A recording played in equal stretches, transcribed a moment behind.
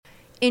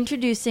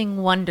Introducing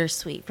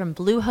Wondersuite from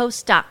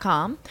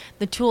Bluehost.com,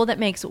 the tool that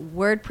makes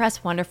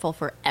WordPress wonderful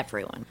for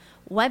everyone.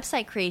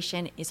 Website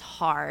creation is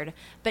hard,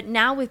 but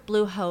now with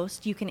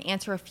Bluehost, you can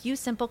answer a few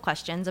simple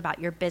questions about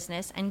your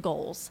business and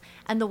goals,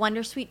 and the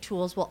Wondersuite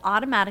tools will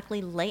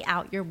automatically lay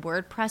out your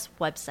WordPress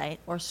website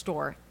or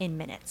store in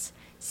minutes.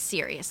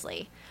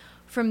 Seriously.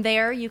 From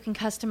there, you can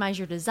customize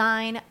your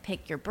design,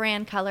 pick your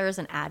brand colors,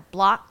 and add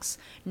blocks.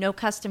 No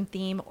custom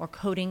theme or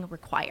coding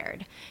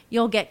required.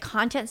 You'll get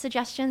content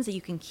suggestions that you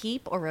can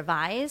keep or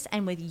revise,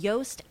 and with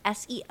Yoast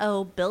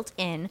SEO built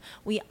in,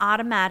 we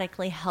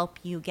automatically help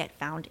you get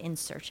found in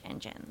search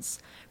engines.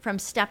 From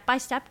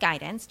step-by-step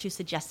guidance to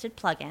suggested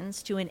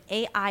plugins to an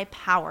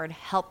AI-powered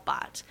help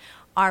bot,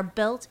 our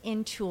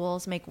built-in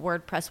tools make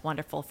WordPress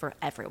wonderful for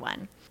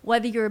everyone.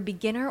 Whether you're a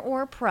beginner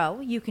or a pro,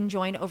 you can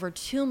join over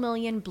 2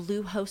 million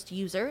Bluehost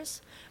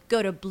users.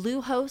 Go to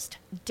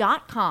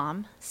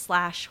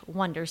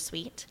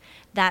bluehost.com/wondersuite.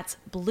 That's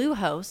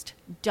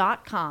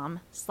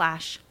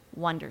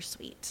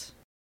bluehost.com/wondersuite.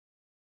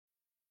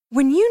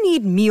 When you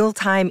need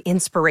mealtime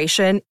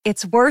inspiration,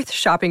 it's worth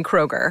shopping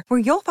Kroger, where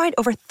you'll find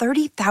over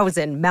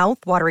 30,000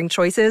 mouth-watering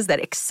choices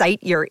that excite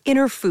your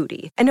inner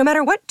foodie. And no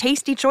matter what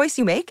tasty choice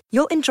you make,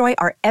 you'll enjoy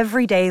our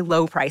everyday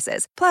low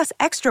prices, plus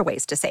extra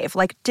ways to save,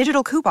 like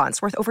digital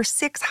coupons worth over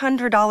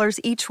 $600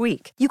 each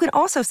week. You can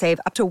also save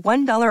up to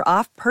 $1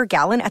 off per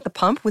gallon at the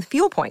pump with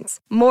fuel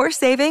points. More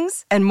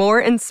savings and more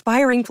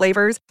inspiring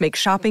flavors make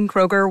shopping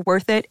Kroger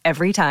worth it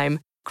every time.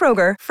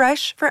 Kroger,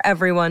 fresh for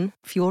everyone.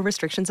 Fuel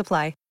restrictions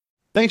apply.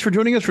 Thanks for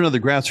joining us for another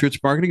Grassroots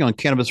Marketing on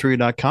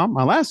CannabisRadio.com.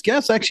 My last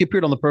guest actually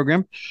appeared on the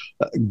program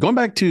going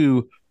back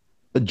to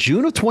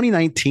June of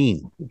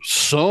 2019.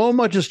 So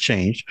much has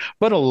changed,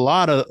 but a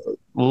lot of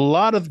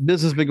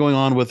business has been going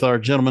on with our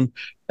gentleman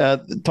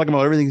talking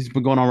about everything that's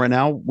been going on right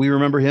now. We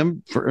remember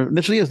him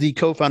initially as the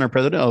co-founder and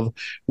president of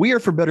We Are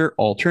for Better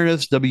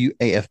Alternatives,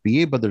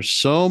 WAFBA, but there's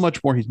so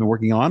much more he's been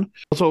working on.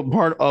 Also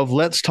part of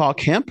Let's Talk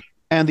Hemp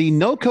and the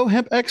NOCO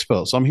Hemp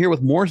Expo. So I'm here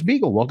with Morris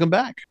Beagle. Welcome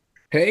back.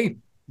 Hey.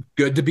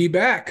 Good to be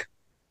back.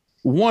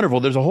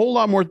 Wonderful. There's a whole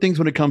lot more things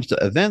when it comes to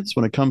events,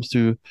 when it comes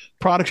to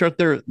products out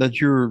there that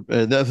you're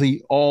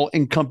definitely all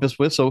encompassed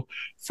with. So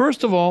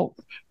first of all,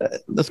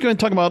 let's go ahead and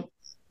talk about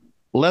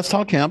Let's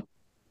Talk Hemp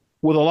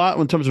with a lot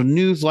in terms of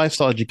news,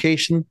 lifestyle,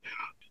 education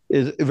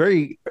is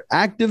very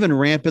active and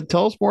rampant.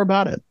 Tell us more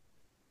about it.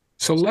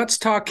 So Let's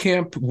Talk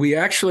Hemp, we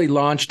actually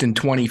launched in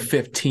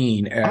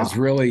 2015 as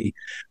really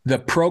the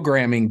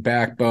programming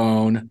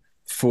backbone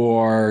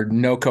for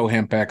NOCO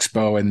Hemp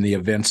Expo and the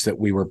events that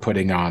we were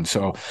putting on.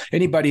 So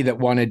anybody that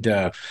wanted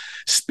to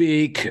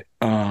speak,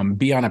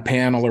 be on a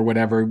panel or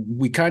whatever,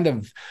 we kind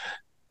of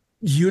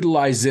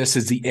utilize this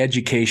as the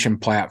education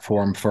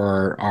platform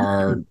for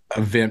our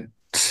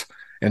events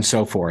and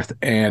so forth.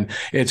 And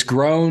it's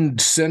grown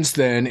since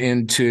then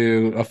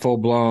into a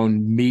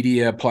full-blown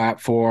media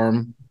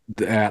platform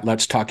at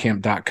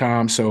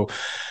letstalkhemp.com. So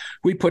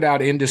we put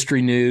out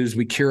industry news.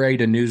 We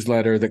curate a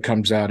newsletter that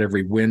comes out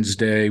every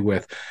Wednesday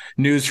with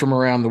news from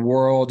around the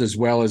world, as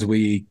well as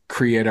we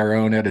create our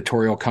own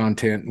editorial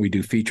content. We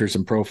do features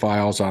and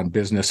profiles on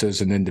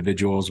businesses and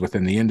individuals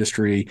within the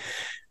industry.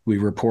 We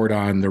report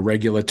on the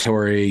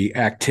regulatory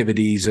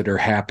activities that are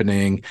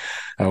happening,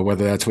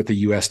 whether that's with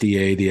the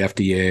USDA, the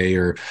FDA,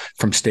 or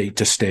from state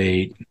to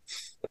state.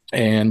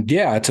 And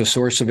yeah, it's a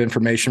source of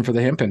information for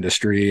the hemp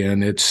industry,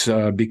 and it's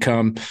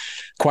become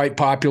quite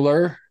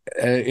popular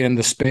in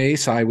the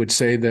space. I would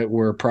say that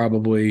we're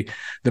probably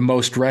the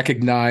most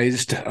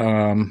recognized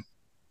hemp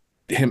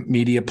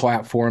media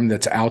platform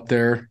that's out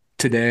there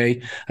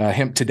today.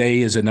 Hemp Today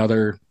is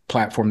another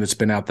platform that's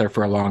been out there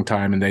for a long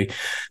time, and they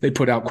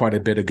put out quite a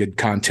bit of good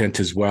content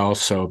as well.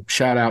 So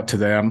shout out to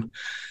them.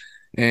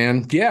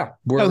 And yeah,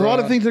 there's a lot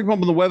of things that come up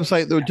on the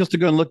website though, just to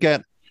go and look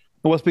at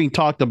what's being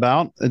talked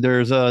about.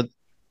 There's the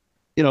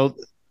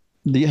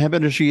hemp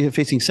industry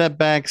facing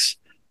setbacks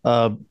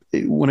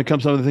when it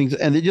comes to other things,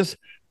 and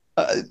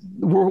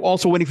we're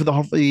also waiting for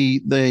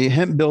the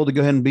hemp bill to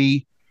go ahead and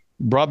be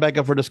brought back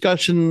up for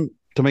discussion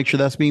to make sure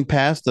that's being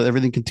passed, that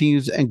everything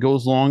continues and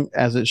goes along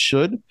as it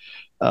should.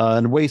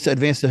 And ways to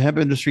advance the hemp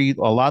industry,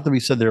 a lot that we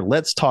said there,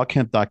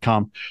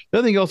 letstalkhemp.com. The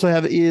other thing you also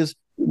have is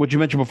what you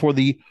mentioned before,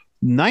 the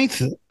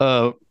 9th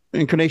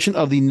incarnation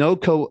of the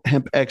NOCO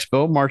Hemp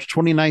Expo, March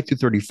 29th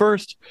through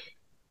 31st.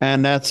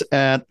 And that's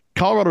at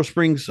Colorado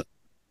Springs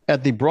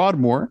at the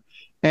Broadmoor.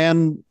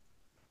 And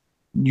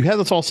you have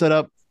this all set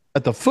up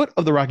at the foot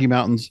of the Rocky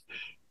Mountains.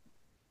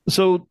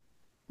 So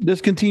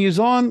this continues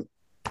on.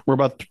 We're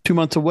about 2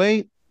 months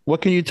away.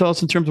 What can you tell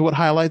us in terms of what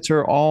highlights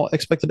are all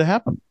expected to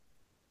happen?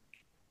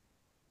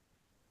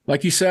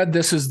 Like you said,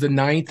 this is the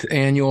 9th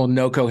annual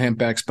NOCO Hemp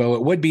Expo.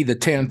 It would be the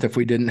 10th if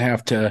we didn't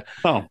have to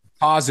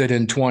pause it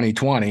in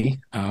 2020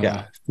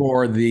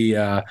 for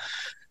the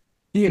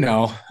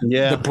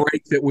the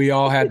break that we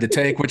all had to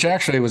take, which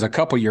actually was a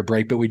couple-year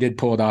break, but we did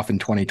pull it off in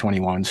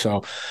 2021.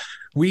 So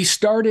we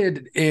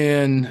started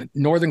in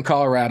northern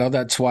Colorado.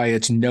 That's why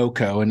it's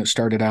NOCO, and it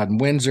started out in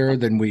Windsor.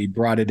 Then we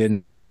brought it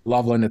in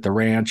Loveland at the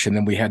ranch, and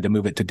then we had to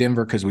move it to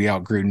Denver because we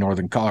outgrew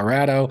northern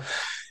Colorado.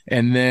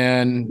 And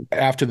then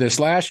after this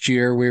last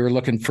year, we were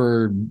looking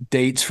for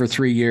dates for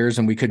 3 years,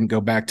 and we couldn't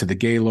go back to the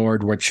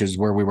Gaylord, which is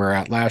where we were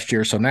at last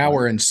year. So now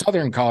we're in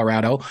southern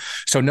Colorado.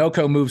 So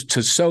NOCO moves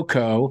to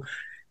SoCo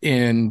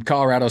in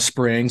Colorado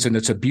Springs, and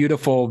it's a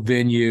beautiful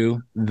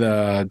venue.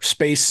 The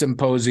Space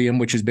Symposium,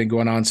 which has been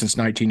going on since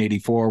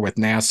 1984 with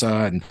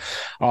NASA and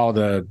all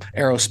the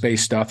aerospace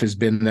stuff, has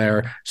been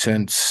there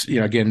since,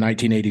 again,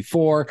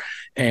 1984.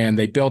 And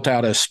they built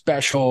out a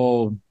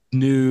special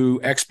new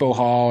expo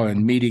hall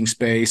and meeting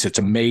space. It's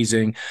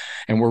amazing.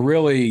 And we're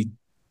really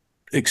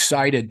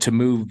excited to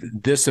move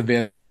this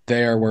event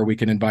there, where we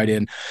can invite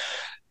in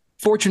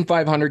Fortune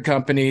 500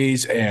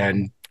 companies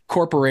and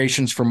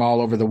corporations from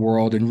all over the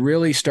world and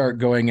really start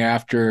going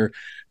after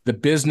the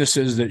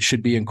businesses that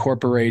should be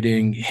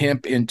incorporating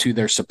hemp into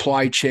their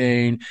supply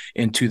chain,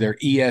 into their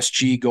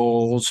ESG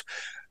goals,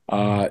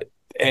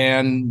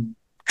 and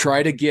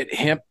try to get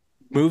hemp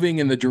moving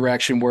in the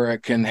direction where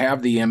it can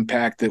have the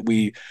impact that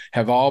we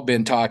have all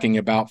been talking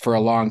about for a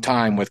long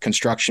time with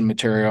construction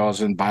materials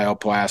and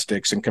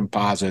bioplastics and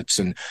composites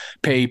and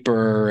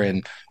paper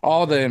and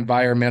all the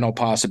environmental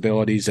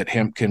possibilities that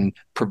hemp can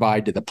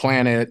provide to the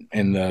planet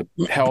and the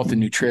health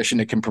and nutrition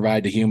it can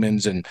provide to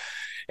humans and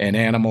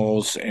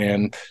animals.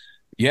 And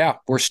yeah,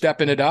 we're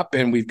stepping it up,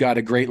 and we've got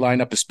a great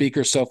lineup of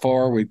speakers so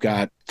far. We've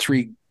got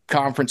 3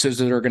 conferences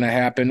that are going to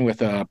happen,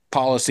 with a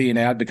policy and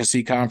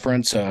advocacy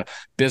conference, a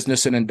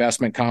business and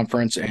investment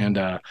conference, and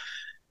a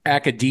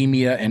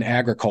academia and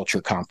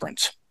agriculture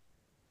conference.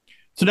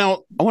 So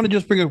now I want to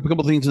just bring up a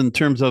couple of things in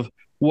terms of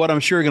what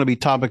I'm sure are going to be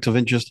topics of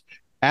interest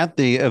at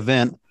the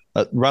event.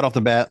 Right off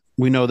the bat,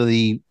 we know that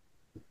the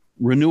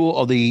renewal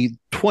of the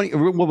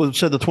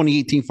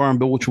 2018 Farm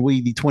Bill, which will be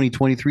the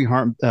 2023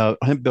 Farm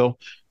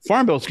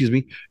Bill,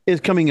 is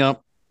coming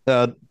up.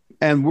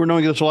 And we're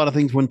knowing there's a lot of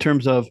things in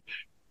terms of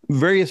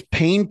various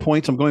pain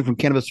points. I'm going from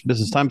Cannabis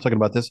Business Times talking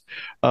about this.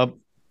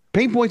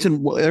 Pain points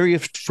in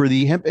areas for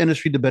the hemp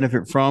industry to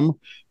benefit from.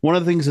 One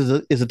of the things is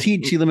a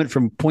THC limit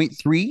from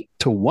 0.3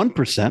 to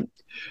 1%.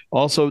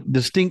 Also,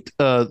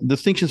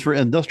 distinctions for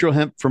industrial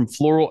hemp from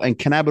floral and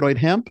cannabinoid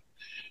hemp,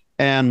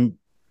 and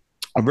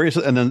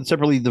then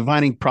separately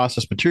defining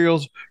processed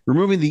materials,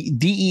 removing the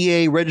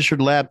DEA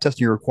registered lab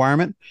testing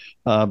requirement,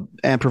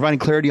 and providing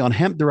clarity on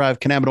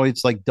hemp-derived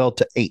cannabinoids like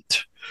Delta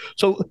 8.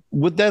 So,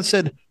 with that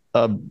said,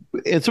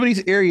 in some of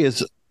these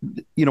areas,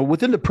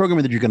 within the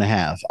programming that you're going to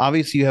have,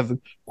 obviously you have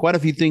quite a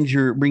few things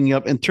you're bringing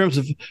up in terms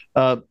of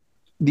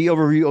the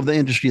overview of the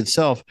industry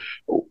itself.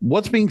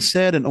 What's being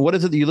said, and what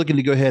is it that you're looking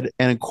to go ahead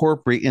and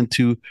incorporate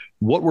into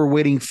what we're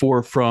waiting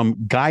for from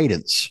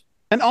guidance,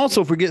 and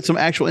also forget some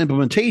actual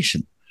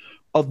implementation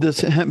of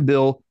this hemp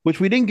bill, which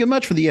we didn't get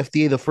much for the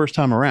FDA the first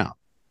time around.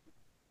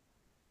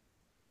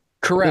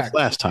 Correct. This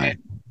last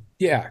time.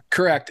 Yeah,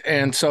 correct.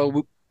 And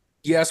so,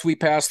 yes, we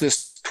passed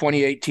this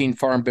 2018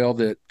 Farm Bill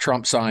that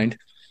Trump signed.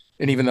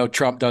 And even though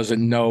Trump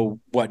doesn't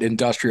know what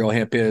industrial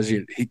hemp is,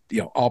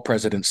 all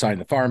presidents signed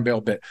the Farm Bill,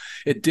 but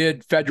it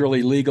did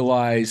federally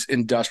legalize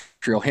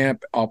industrial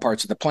hemp, all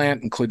parts of the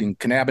plant, including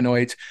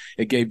cannabinoids.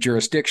 It gave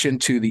jurisdiction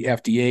to the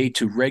FDA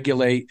to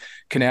regulate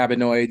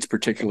cannabinoids,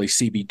 particularly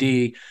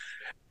CBD.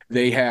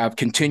 They have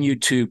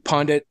continued to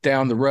punt it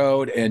down the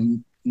road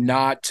and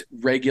not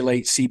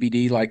regulate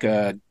CBD like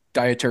a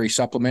dietary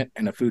supplement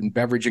and a food and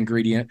beverage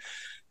ingredient,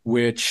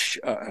 which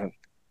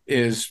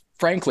is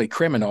frankly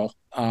criminal,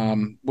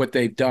 what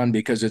they've done,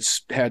 because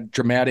it's had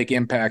dramatic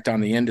impact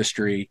on the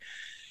industry.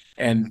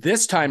 And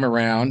this time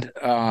around,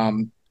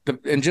 and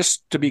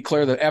just to be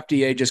clear, the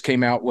FDA just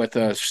came out with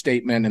a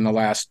statement in the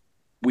last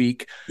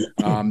week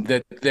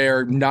that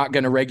they're not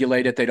going to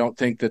regulate it. They don't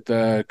think that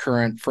the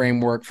current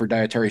framework for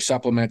dietary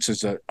supplements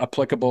is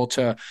applicable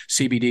to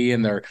CBD,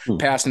 and they're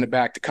passing it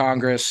back to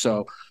Congress.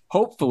 So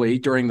hopefully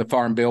during the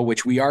Farm Bill,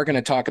 which we are going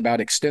to talk about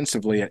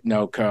extensively at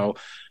NOCO,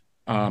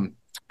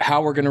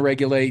 how we're going to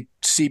regulate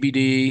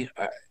CBD,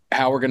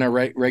 how we're going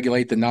to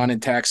regulate the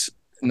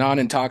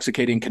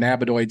non-intoxicating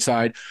cannabinoid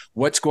side,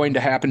 what's going to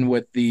happen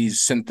with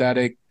these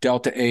synthetic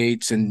Delta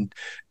 8s and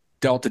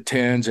Delta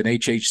 10s and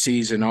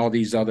HHCs and all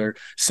these other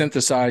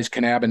synthesized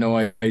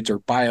cannabinoids, or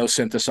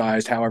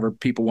biosynthesized, however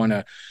people want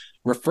to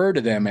refer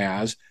to them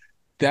as.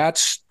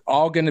 That's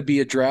all going to be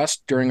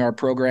addressed during our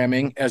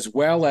programming, as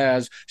well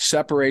as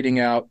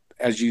separating out,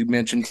 as you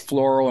mentioned,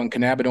 floral and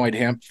cannabinoid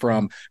hemp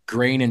from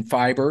grain and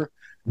fiber.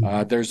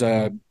 There's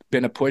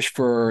been a push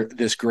for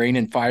this grain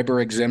and fiber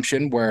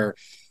exemption, where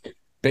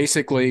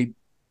basically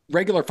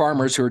regular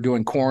farmers who are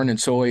doing corn and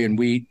soy and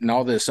wheat and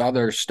all this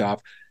other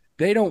stuff,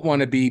 they don't want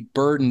to be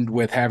burdened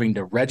with having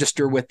to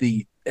register with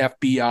the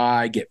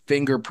FBI, get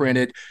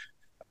fingerprinted,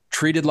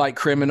 treated like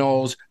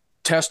criminals,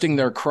 testing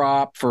their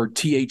crop for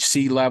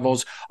THC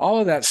levels. All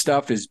of that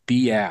stuff is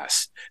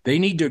BS. They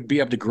need to be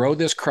able to grow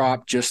this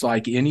crop just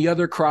like any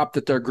other crop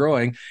that they're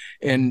growing,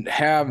 and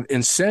have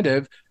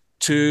incentive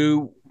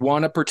to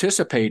want to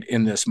participate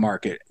in this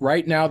market.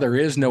 Right now, there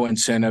is no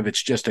incentive.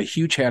 It's just a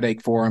huge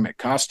headache for them. It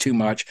costs too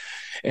much.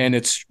 And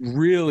it's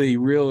really,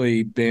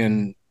 really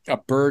been a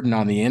burden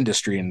on the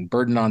industry and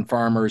burden on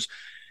farmers.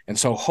 And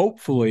so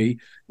hopefully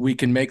we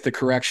can make the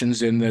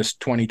corrections in this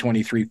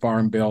 2023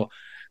 Farm Bill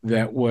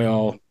that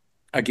will,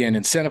 again,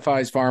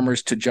 incentivize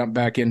farmers to jump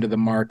back into the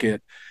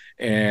market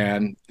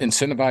and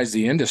incentivize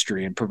the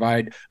industry and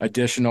provide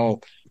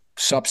additional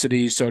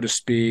subsidies, so to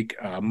speak,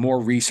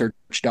 more research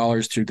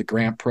dollars through the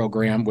grant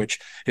program, which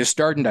is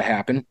starting to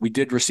happen. We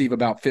did receive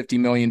about $50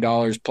 million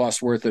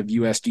plus worth of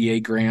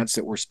USDA grants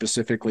that were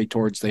specifically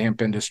towards the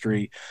hemp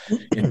industry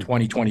in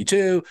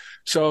 2022.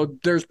 So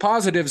there's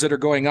positives that are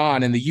going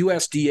on, and the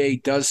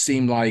USDA does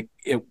seem like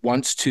it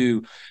wants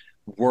to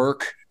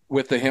work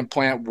with the hemp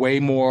plant way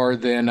more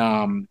than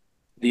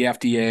the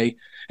FDA.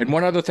 And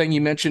one other thing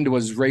you mentioned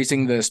was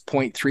raising this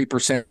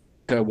 0.3%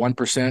 to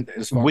 1%,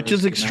 as far which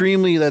as is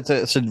extremely,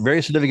 that's a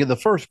very significant. The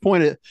first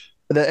point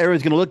that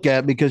everyone's going to look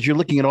at, because you're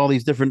looking at all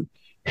these different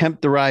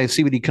hemp derived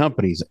CBD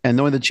companies and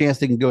knowing the chance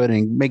they can go ahead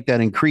and make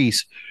that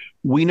increase.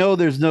 We know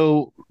there's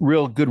no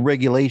real good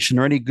regulation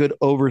or any good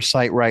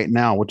oversight right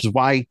now, which is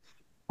why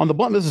on the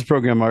Blunt Business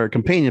Program, our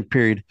companion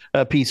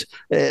piece,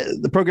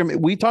 the program,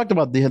 we talked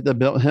about the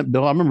hemp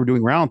bill. I remember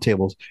doing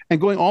roundtables and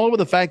going all over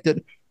the fact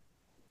that,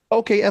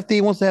 okay,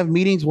 FDA wants to have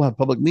meetings. We'll have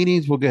public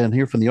meetings. We'll go ahead and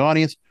hear from the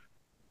audience.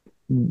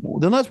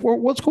 Then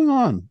what's going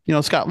on?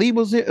 Scott Lieb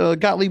was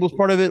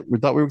part of it. We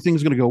thought everything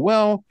was going to go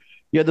well.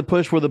 You had the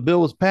push where the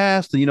bill was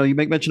passed. And, you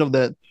make mention of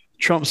that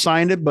Trump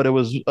signed it, but it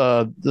was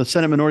the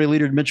Senate Minority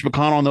Leader, Mitch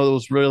McConnell, that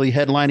was really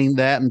headlining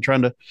that and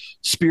trying to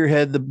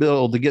spearhead the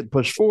bill to get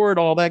pushed forward,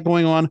 all that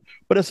going on.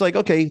 But it's like,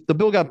 okay, the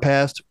bill got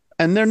passed,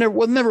 and there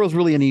never was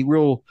really any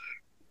real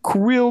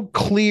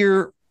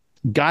clear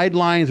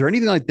guidelines or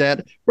anything like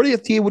that where the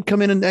FDA would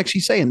come in and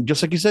actually say, and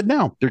just like you said,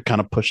 now they're kind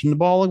of pushing the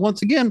ball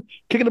once again,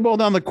 kicking the ball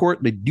down the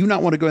court. They do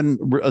not want to go ahead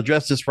and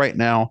address this right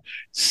now.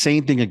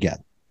 Same thing again.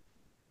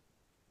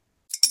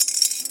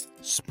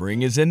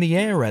 Spring is in the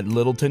air at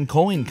Littleton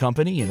Coin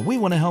Company, and we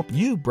want to help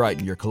you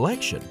brighten your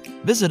collection.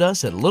 Visit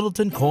us at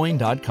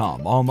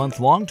littletoncoin.com all month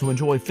long to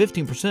enjoy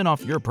 15%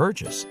 off your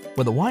purchase.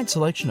 With a wide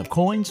selection of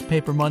coins,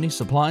 paper money,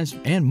 supplies,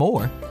 and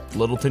more,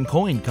 Littleton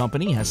Coin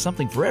Company has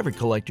something for every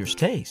collector's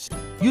taste.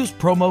 Use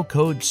promo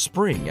code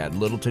SPRING at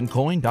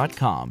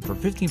littletoncoin.com for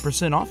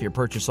 15% off your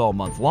purchase all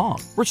month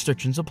long.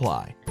 Restrictions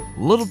apply.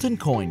 Littleton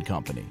Coin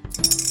Company.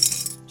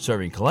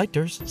 Serving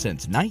collectors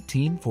since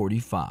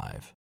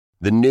 1945.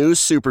 The new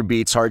Super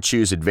Beats Heart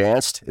Chews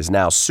Advanced is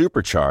now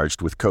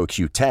supercharged with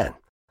CoQ10.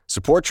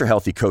 Support your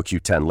healthy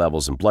CoQ10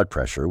 levels and blood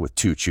pressure with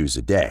 2 chews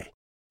a day.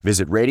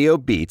 Visit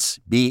RadioBeats,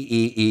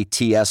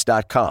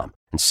 BEETS.com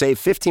and save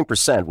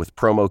 15% with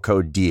promo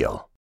code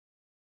DEAL.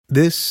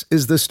 This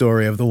is the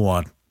story of the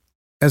one.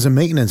 As a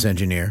maintenance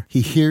engineer,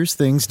 he hears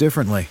things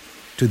differently.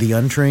 To the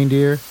untrained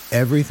ear,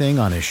 everything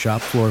on his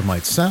shop floor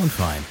might sound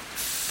fine,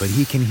 but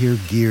he can hear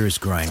gears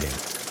grinding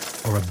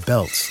or a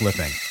belt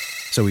slipping.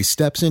 So he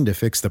steps in to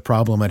fix the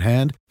problem at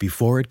hand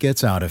before it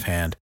gets out of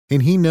hand.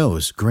 And he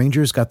knows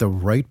Grainger's got the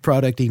right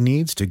product he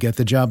needs to get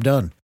the job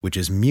done, which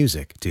is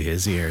music to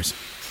his ears.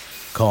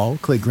 Call,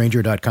 click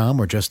Grainger.com,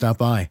 or just stop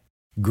by.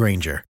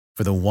 Grainger,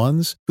 for the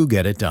ones who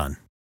get it done.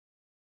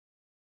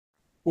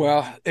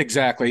 Well,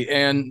 exactly.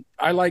 And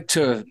I like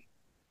to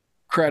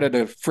credit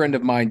a friend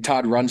of mine,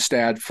 Todd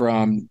Runstad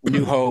from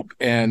New Hope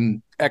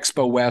and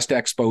Expo West,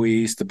 Expo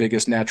East, the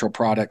biggest natural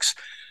products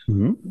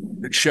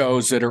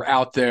shows that are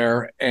out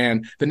there.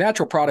 And the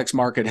natural products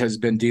market has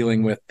been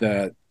dealing with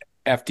the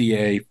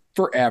FDA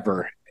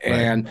forever. Right.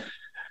 And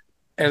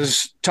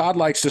as Todd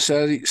likes to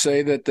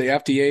say that the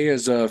FDA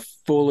is a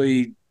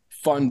fully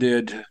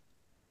funded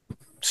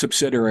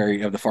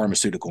subsidiary of the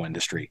pharmaceutical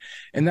industry.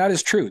 And that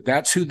is true.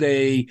 That's who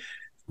they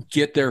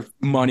get their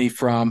money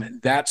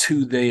from. That's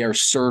who they are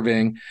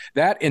serving.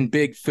 That and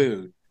big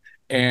food.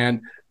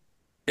 And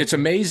it's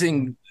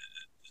amazing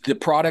the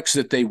products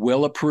that they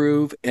will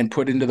approve and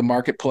put into the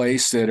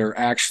marketplace that are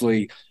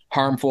actually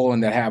harmful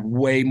and that have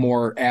way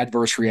more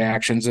adverse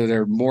reactions, that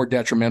are more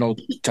detrimental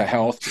to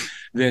health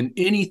than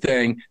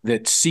anything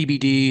that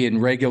CBD and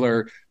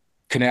regular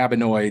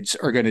cannabinoids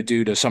are going to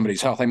do to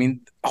somebody's health. I mean,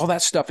 all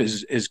that stuff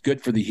is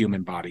good for the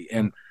human body.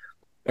 And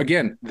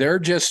again, they're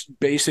just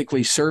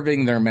basically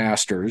serving their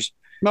masters.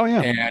 Oh,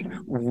 yeah. And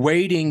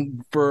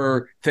waiting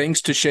for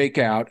things to shake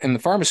out. And the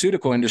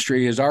pharmaceutical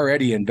industry is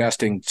already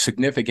investing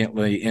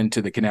significantly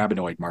into the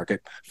cannabinoid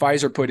market.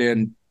 Pfizer put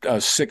in a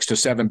 $6 to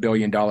 $7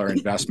 billion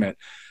investment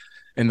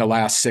in the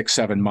last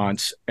 6-7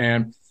 months.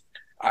 And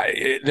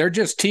they're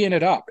just teeing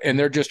it up, and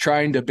they're just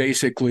trying to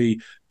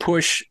basically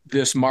push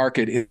this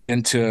market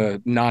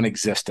into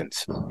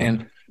non-existence.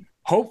 And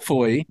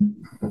hopefully,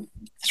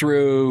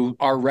 through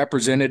our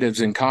representatives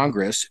in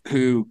Congress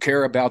who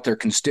care about their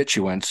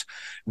constituents,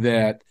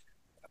 that,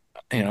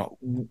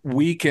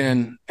 we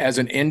can, as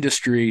an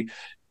industry,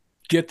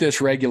 get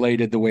this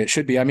regulated the way it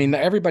should be. I mean,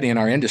 everybody in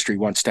our industry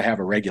wants to have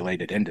a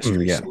regulated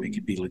industry so we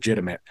can be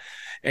legitimate.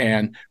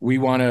 And we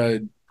want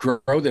to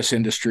grow this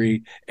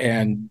industry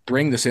and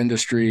bring this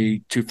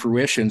industry to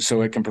fruition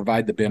so it can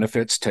provide the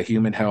benefits to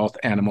human health,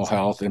 animal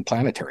health, and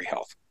planetary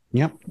health.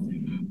 Yep.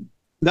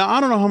 Now, I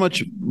don't know how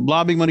much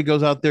lobbying money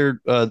goes out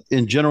there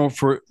in general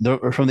from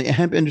the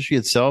hemp industry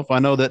itself. I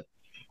know that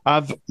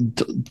I've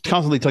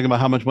constantly talking about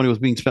how much money was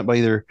being spent by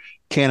either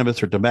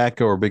cannabis or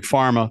tobacco or big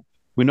pharma.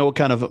 We know what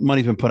kind of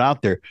money's been put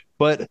out there.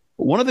 But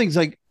one of the things,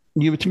 like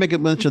you to make a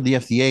mention of the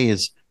FDA,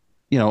 is,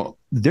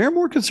 they're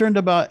more concerned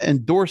about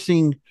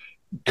endorsing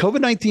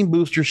COVID-19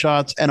 booster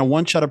shots and a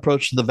one-shot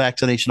approach to the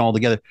vaccination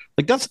altogether.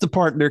 Like, that's the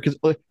part there. Because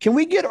can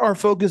we get our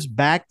focus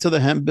back to the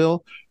hemp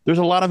bill? There's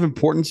a lot of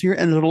importance here,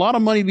 and there's a lot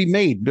of money to be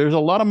made. There's a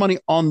lot of money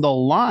on the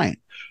line.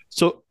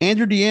 So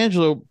Andrew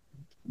D'Angelo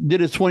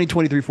did his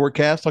 2023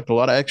 forecast, talked to a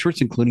lot of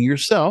experts, including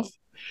yourself,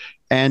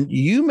 and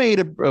you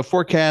made a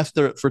forecast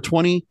for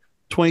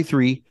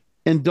 2023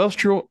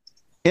 industrial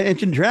and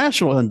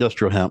international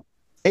industrial hemp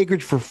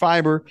acreage for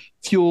fiber,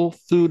 fuel,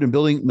 food, and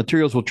building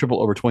materials will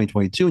triple over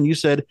 2022. And you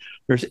said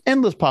there's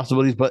endless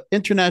possibilities, but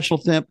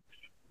international hemp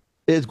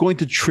is going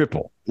to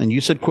triple. And you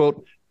said,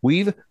 quote,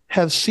 "We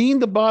have seen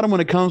the bottom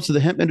when it comes to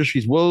the hemp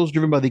industry's woes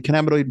driven by the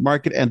cannabinoid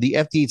market and the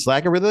FDA's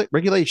lack of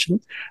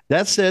regulation.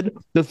 That said,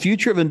 the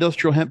future of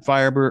industrial hemp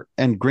fiber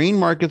and grain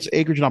markets,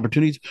 acreage, and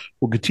opportunities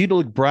will continue to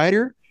look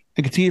brighter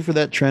and continue for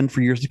that trend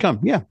for years to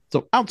come." Yeah.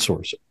 So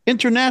outsource.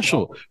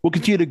 International will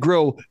continue to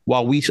grow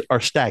while we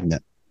are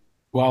stagnant.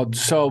 Well,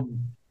 so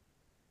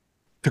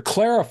to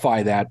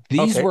clarify that,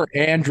 these were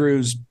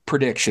Andrew's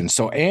predictions.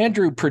 So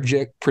Andrew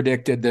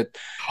predicted that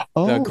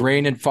the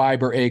grain and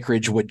fiber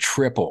acreage would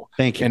triple.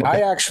 Thank you. And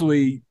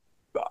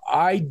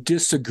I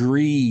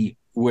disagree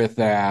with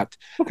that.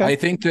 Okay. I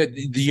think that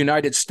the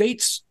United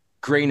States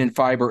grain and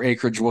fiber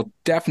acreage will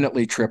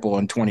definitely triple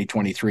in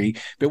 2023.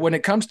 But when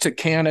it comes to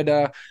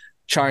Canada,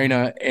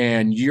 China,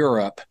 and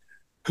Europe,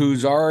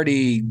 who's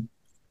already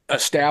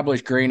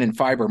established grain and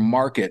fiber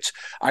markets,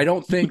 I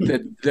don't think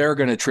that they're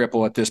going to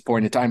triple at this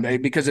point in time,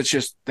 because it's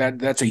just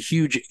that's a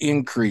huge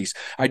increase.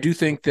 I do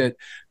think that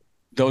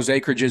those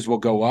acreages will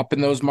go up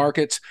in those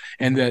markets,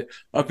 and that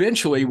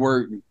eventually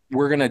we're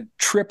going to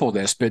triple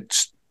this. But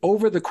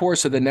over the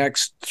course of the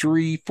next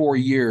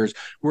 3-4 years,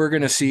 we're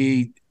going to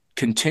see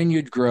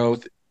continued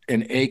growth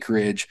in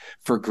acreage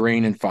for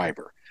grain and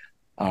fiber.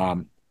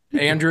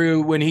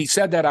 Andrew, when he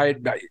said that,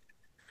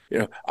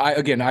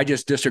 I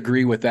just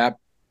disagree with that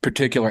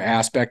particular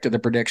aspect of the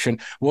prediction.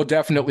 We'll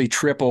definitely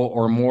triple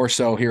or more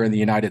so here in the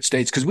United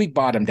States, because we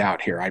bottomed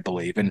out here, I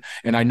believe. And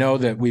I know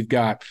that we've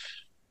got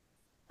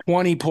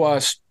 20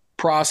 plus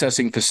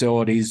processing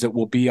facilities that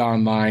will be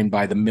online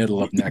by the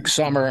middle of next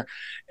summer,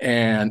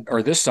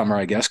 or this summer,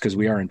 I guess, because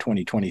we are in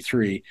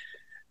 2023.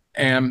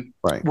 And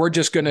we're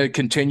just going to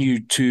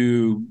continue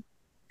to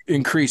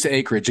increase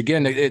acreage.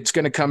 Again, it's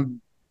going to come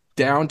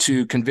down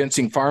to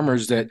convincing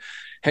farmers that,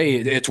 hey,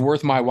 it's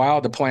worth my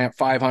while to plant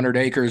 500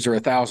 acres or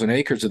 1,000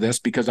 acres of this,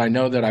 because I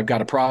know that I've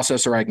got a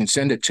processor I can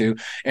send it to,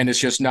 and it's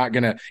just not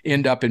going to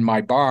end up in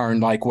my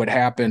barn like what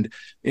happened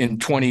in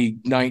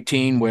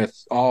 2019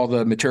 with all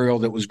the material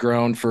that was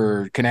grown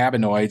for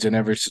cannabinoids, and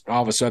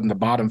all of a sudden the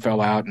bottom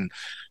fell out and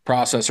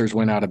processors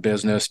went out of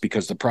business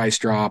because the price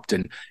dropped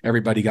and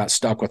everybody got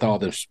stuck with all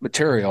this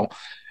material,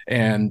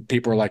 and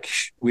people are like,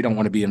 we don't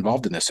want to be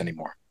involved in this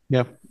anymore.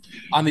 Yeah.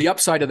 On the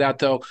upside of that,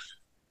 though,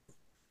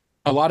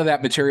 a lot of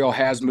that material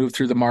has moved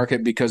through the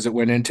market because it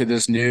went into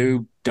this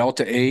new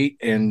Delta-8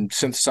 and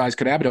synthesized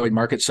cannabinoid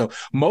market. So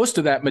most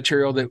of that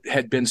material that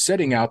had been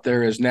sitting out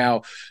there is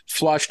now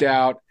flushed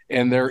out,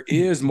 and there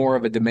is more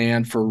of a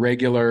demand for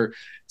regular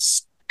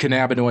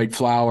cannabinoid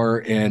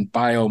flower and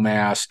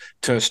biomass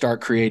to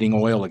start creating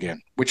oil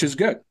again, which is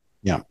good.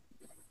 Yeah.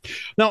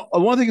 Now,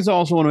 one thing I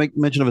also want to make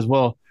mention of as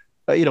well,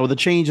 the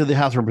change of the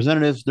House of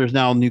Representatives, there's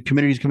now new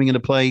committees coming into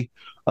play.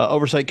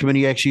 Oversight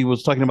Committee actually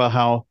was talking about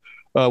how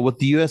with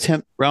the U.S.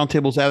 Hemp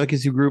Roundtables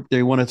Advocacy Group,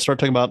 they want to start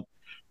talking about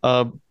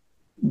CBD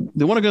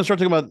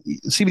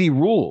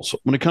rules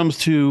when it comes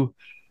to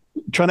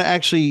trying to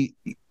actually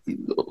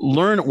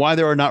learn why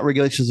there are not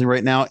regulations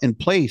right now in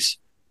place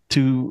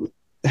to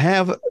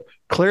have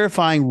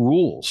clarifying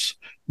rules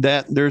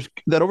that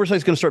oversight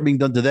is going to start being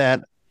done to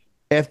that.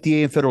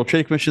 FDA and Federal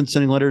Trade Commission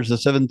sending letters to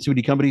 7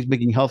 CBD companies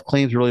making health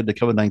claims related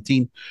to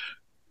COVID-19.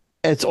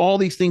 It's all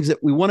these things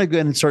that we want to go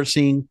ahead and start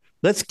seeing.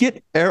 Let's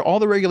get all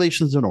the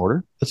regulations in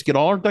order. Let's get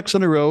all our ducks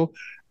in a row,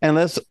 and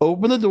let's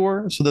open the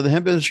door so that the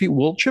hemp industry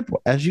will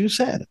triple, as you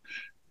said.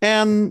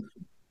 And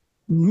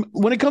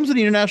when it comes to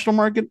the international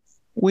market,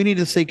 we need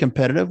to stay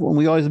competitive, and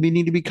we always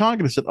need to be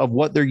cognizant of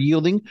what they're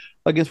yielding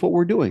against what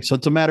we're doing. So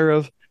it's a matter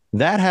of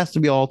that has to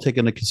be all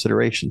taken into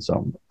consideration.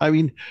 So, I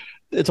mean,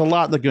 it's a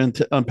lot that's going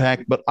to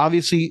unpack, but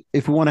obviously,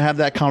 if we want to have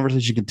that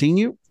conversation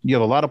continue, you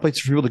have a lot of places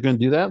for people that are going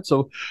to do that.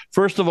 So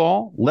first of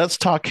all,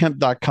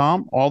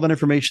 letstalkhemp.com, all that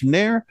information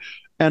there.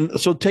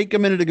 And so take a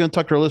minute to go and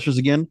talk to our listeners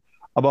again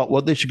about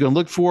what they should go and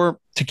look for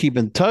to keep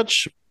in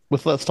touch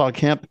with Let's Talk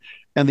Hemp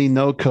and the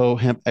NoCo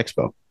Hemp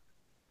Expo.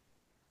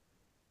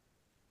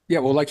 Yeah,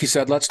 well, like you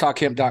said,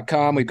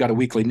 letstalkhemp.com. We've got a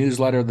weekly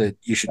newsletter that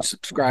you should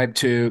subscribe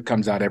to. It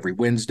comes out every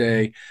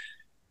Wednesday.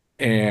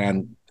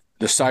 And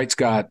the site's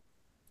got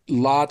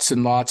lots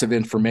and lots of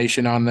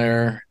information on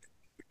there,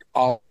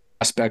 all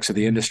aspects of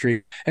the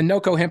industry. And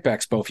NoCo Hemp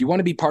Expo, if you want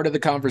to be part of the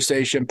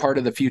conversation, part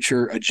of the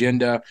future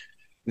agenda,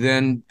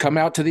 then come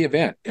out to the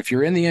event. If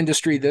you're in the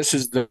industry, this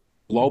is the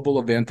global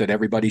event that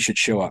everybody should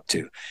show up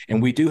to.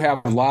 And we do have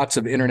lots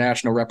of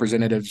international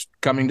representatives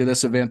coming to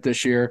this event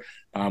this year,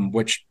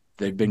 which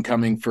they've been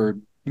coming for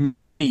many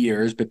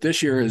years, but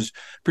this year is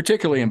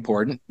particularly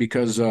important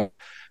because the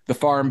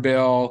Farm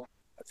Bill,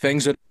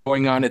 things that are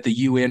going on at the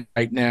UN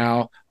right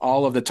now,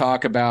 all of the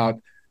talk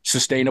about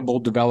sustainable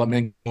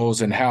development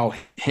goals and how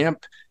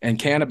hemp and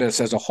cannabis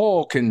as a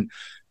whole can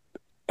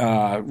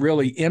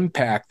really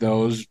impact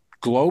those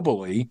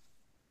globally.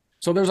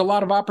 So there's a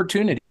lot of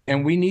opportunity,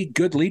 and we need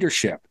good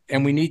leadership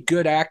and we need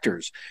good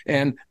actors.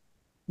 And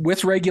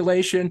with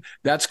regulation,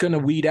 that's going to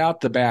weed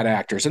out the bad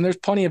actors. And there's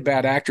plenty of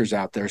bad actors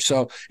out there.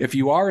 So if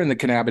you are in the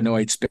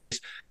cannabinoid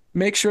space,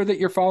 make sure that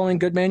you're following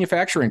good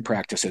manufacturing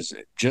practices.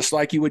 Just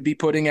like you would be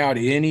putting out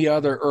any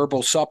other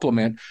herbal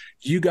supplement,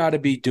 you got to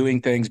be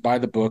doing things by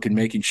the book and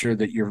making sure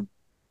that you're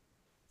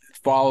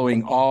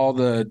following all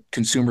the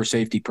consumer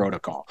safety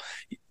protocol.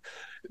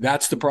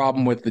 That's the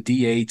problem with the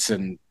D8s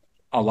and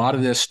a lot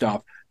of this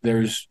stuff.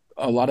 There's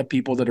a lot of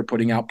people that are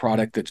putting out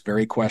product that's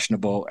very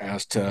questionable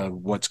as to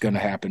what's going to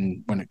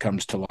happen when it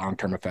comes to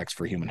long-term effects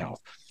for human health.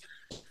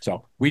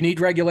 So we need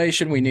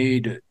regulation. We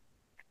need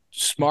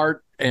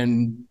smart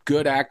and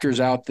good actors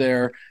out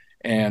there,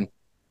 and,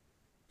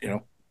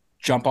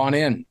 jump on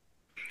in,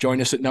 join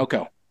us at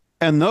NOCO.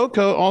 And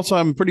NOCO also,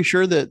 I'm pretty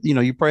sure that,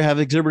 you probably have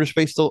exhibitor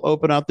space still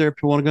open out there if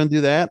you want to go and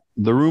do that.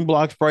 The room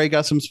block's probably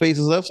got some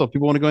spaces left. So if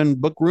people want to go and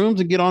book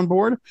rooms and get on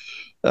board,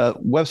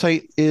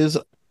 website is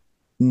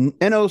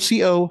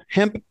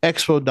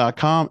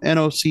NOCOHempExpo.com,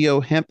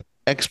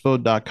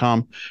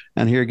 NOCOHempExpo.com.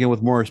 And here again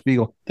with Morris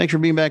Beagle. Thanks for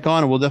being back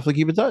on, and we'll definitely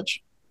keep in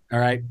touch. All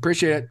right.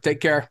 Appreciate it. Take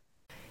care.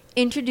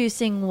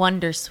 Introducing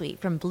Wondersuite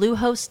from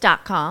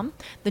Bluehost.com,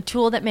 the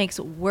tool that makes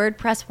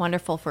WordPress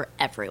wonderful for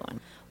everyone.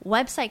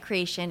 Website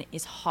creation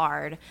is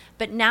hard,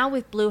 but now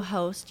with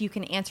Bluehost, you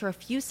can answer a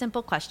few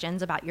simple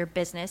questions about your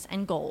business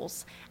and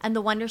goals, and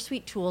the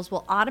Wondersuite tools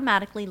will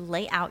automatically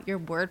lay out your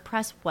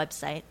WordPress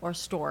website or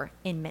store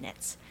in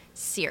minutes.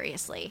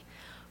 Seriously.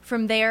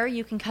 From there,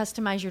 you can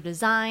customize your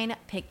design,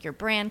 pick your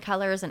brand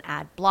colors, and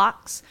add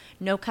blocks.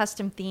 No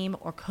custom theme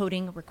or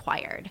coding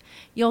required.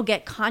 You'll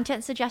get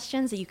content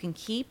suggestions that you can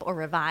keep or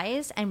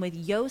revise, and with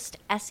Yoast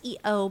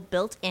SEO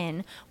built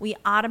in, we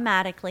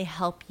automatically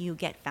help you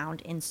get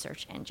found in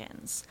search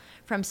engines.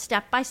 From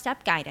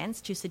step-by-step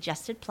guidance to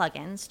suggested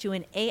plugins to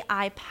an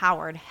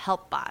AI-powered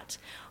help bot,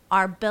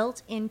 our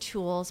built-in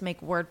tools make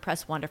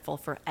WordPress wonderful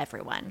for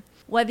everyone.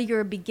 Whether you're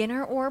a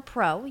beginner or a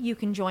pro, you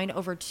can join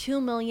over 2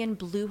 million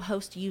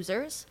Bluehost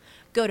users.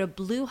 Go to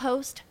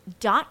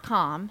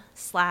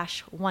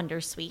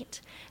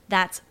bluehost.com/wondersuite.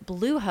 That's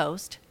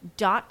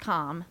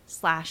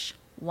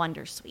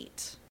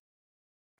bluehost.com/wondersuite.